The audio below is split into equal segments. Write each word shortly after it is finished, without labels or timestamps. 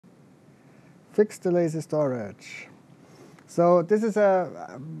fix the lazy storage. So this is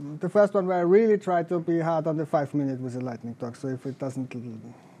the first one where I really try to be hard on the 5 minutes with a lightning talk. So if it doesn't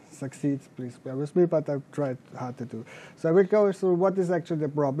succeed, please bear with me, but I've tried hard to do. So I will go through what is actually the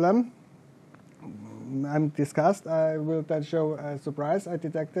problem I'm discussed. I will then show a surprise I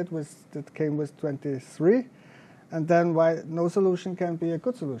detected that came with 23, and then why no solution can be a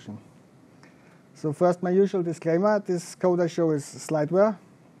good solution. So first, my usual disclaimer, this code I show is slideware.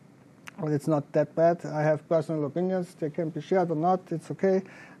 Well, it's not that bad. I have personal opinions. They can be shared or not. It's OK.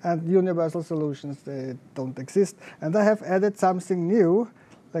 And universal solutions, they don't exist. And I have added something new,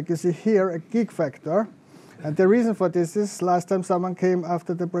 like you see here, a geek factor. And the reason for this is last time someone came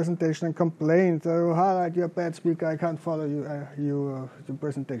after the presentation and complained, oh, Harald, you're a bad speaker. I can't follow your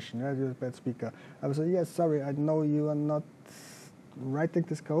presentation. Yeah, you're a bad speaker. I was like, yes, sorry, I know you are not writing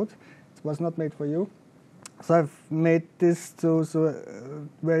this code. It was not made for you. So I've made this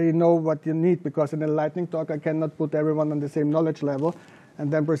where you know what you need, because in a lightning talk I cannot put everyone on the same knowledge level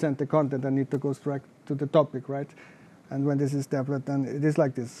and then present the content. I need to go straight to the topic, right? And when this is developed, then it is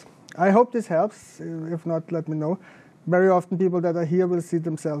like this. I hope this helps. If not, let me know. Very often people that are here will see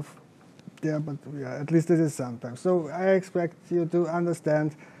themselves there, but yeah, at least it is sometimes. So I expect you to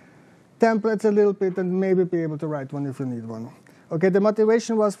understand templates a little bit and maybe be able to write one if you need one. Okay, the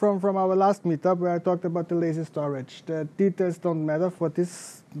motivation was from our last meetup where I talked about the lazy storage. The details don't matter for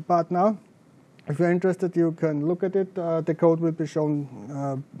this part now. If you're interested, you can look at it. The code will be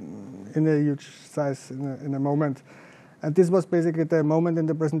shown in a huge size in a moment. And this was basically the moment in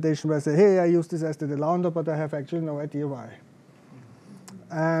the presentation where I say, hey, I use this as the Launder, but I have actually no idea why.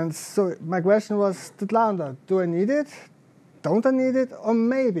 And so my question was, the Launder, do I need it? Don't I need it? Or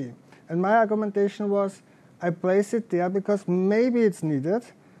maybe? And my argumentation was, I place it there because maybe it's needed.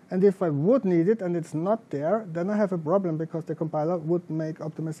 And if I would need it and it's not there, then I have a problem because the compiler would make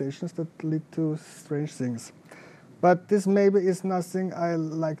optimizations that lead to strange things. But this maybe is nothing I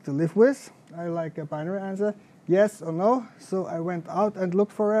like to live with. I like a binary answer, yes or no. So I went out and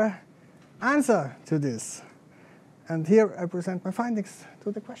looked for an answer to this. And here I present my findings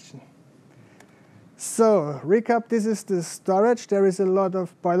to the question. So, recap, this is the storage. There is a lot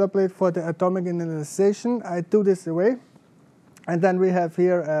of boilerplate for the atomic initialization. I do this away. And then we have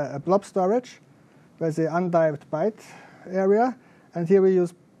here a blob storage, where the untyped byte area. And here we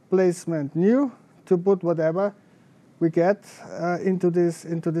use placement new to put whatever we get into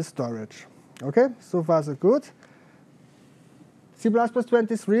this storage. OK, so far so good. C++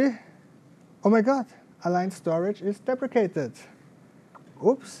 23, oh my God, aligned storage is deprecated.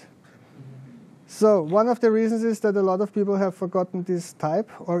 Oops. So one of the reasons is that a lot of people have forgotten this type,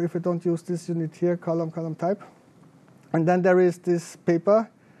 or if you don't use this, you need here column type. And then there is this paper,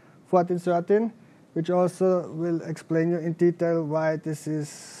 1413, which also will explain you in detail why this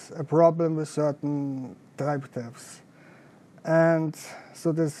is a problem with certain type tabs. And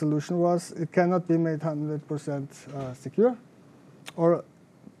so the solution was it cannot be made 100% secure or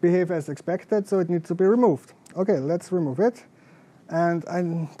behave as expected, so it needs to be removed. OK, let's remove it.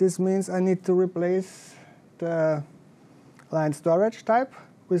 And this means I need to replace the line storage type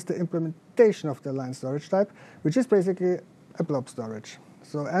with the implementation of the line storage type, which is basically a blob storage.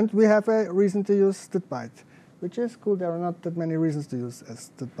 So, and we have a reason to use std_byte, which is cool. There are not that many reasons to use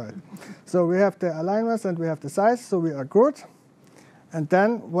std_byte. So we have the aligners and we have the size, so we are good. And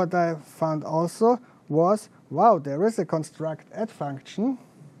then what I found also was, wow, there is a construct add function,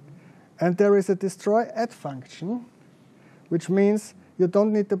 and there is a destroy add function, which means you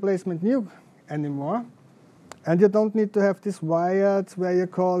don't need the placement new anymore. And you don't need to have this wired where you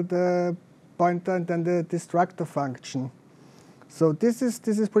call the pointer and then the destructor function. So this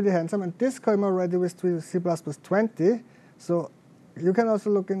is pretty handsome. And this came already with C++20. So you can also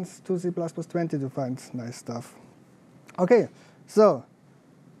look into C++20 to find nice stuff. OK, so,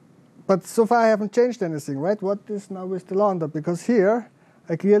 but so far I haven't changed anything, right? What is now with the Launder? Because here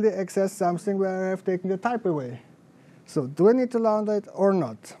I clearly access something where I have taken the type away. So do I need to Launder it or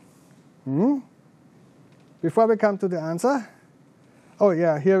not? Before we come to the answer, oh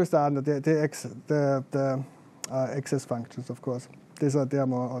yeah, here is the answer, the access functions, of course. These are there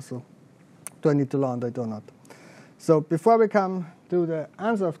more also. Do I need to Launder it or not? So before we come to the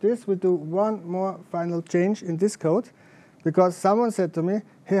answer of this, we do one more final change in this code, because someone said to me,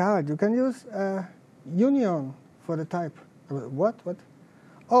 hey, Harald, you can use a union for the type. I went, what?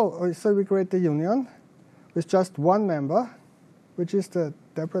 Oh, so we create the union with just one member, which is the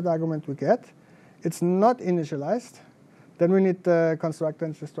depret argument we get. It's not initialized. Then we need the constructor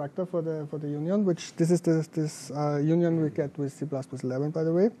and destructor for the union, which this is this union we get with C++11, by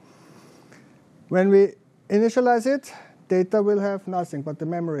the way. When we initialize it, data will have nothing, but the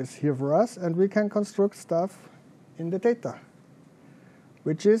memory is here for us, and we can construct stuff in the data,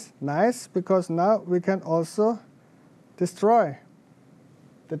 which is nice because now we can also destroy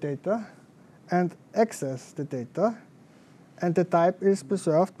the data and access the data, and the type is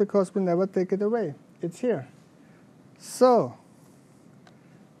preserved because we never take it away. It's here. So,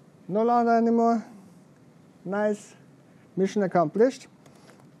 no Launder anymore. Nice. Mission accomplished.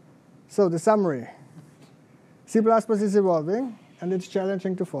 So the summary. C++ is evolving, and it's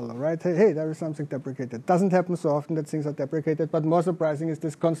challenging to follow, right? Hey, there is something deprecated. Doesn't happen so often that things are deprecated, but more surprising is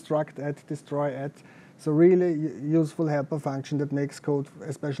this construct at, destroy at. So really useful helper function that makes code,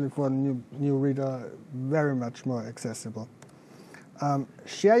 especially for a new reader, very much more accessible.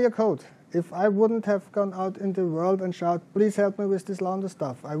 Share your code. If I wouldn't have gone out in the world and shout, please help me with this Launder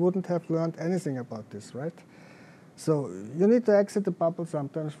stuff, I wouldn't have learned anything about this, right? So you need to exit the bubble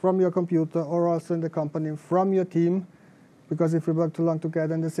sometimes from your computer or also in the company from your team, because if you work too long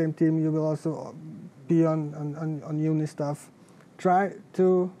together in the same team, you will also be on uni stuff. Try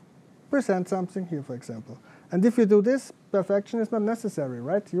to present something here, for example. And if you do this, perfection is not necessary,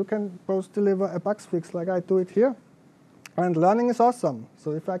 right? You can both deliver a bug fix like I do it here. And learning is awesome.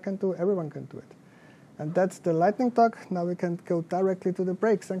 So if I can do it, everyone can do it. And that's the lightning talk. Now we can go directly to the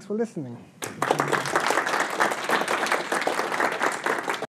break. Thanks for listening.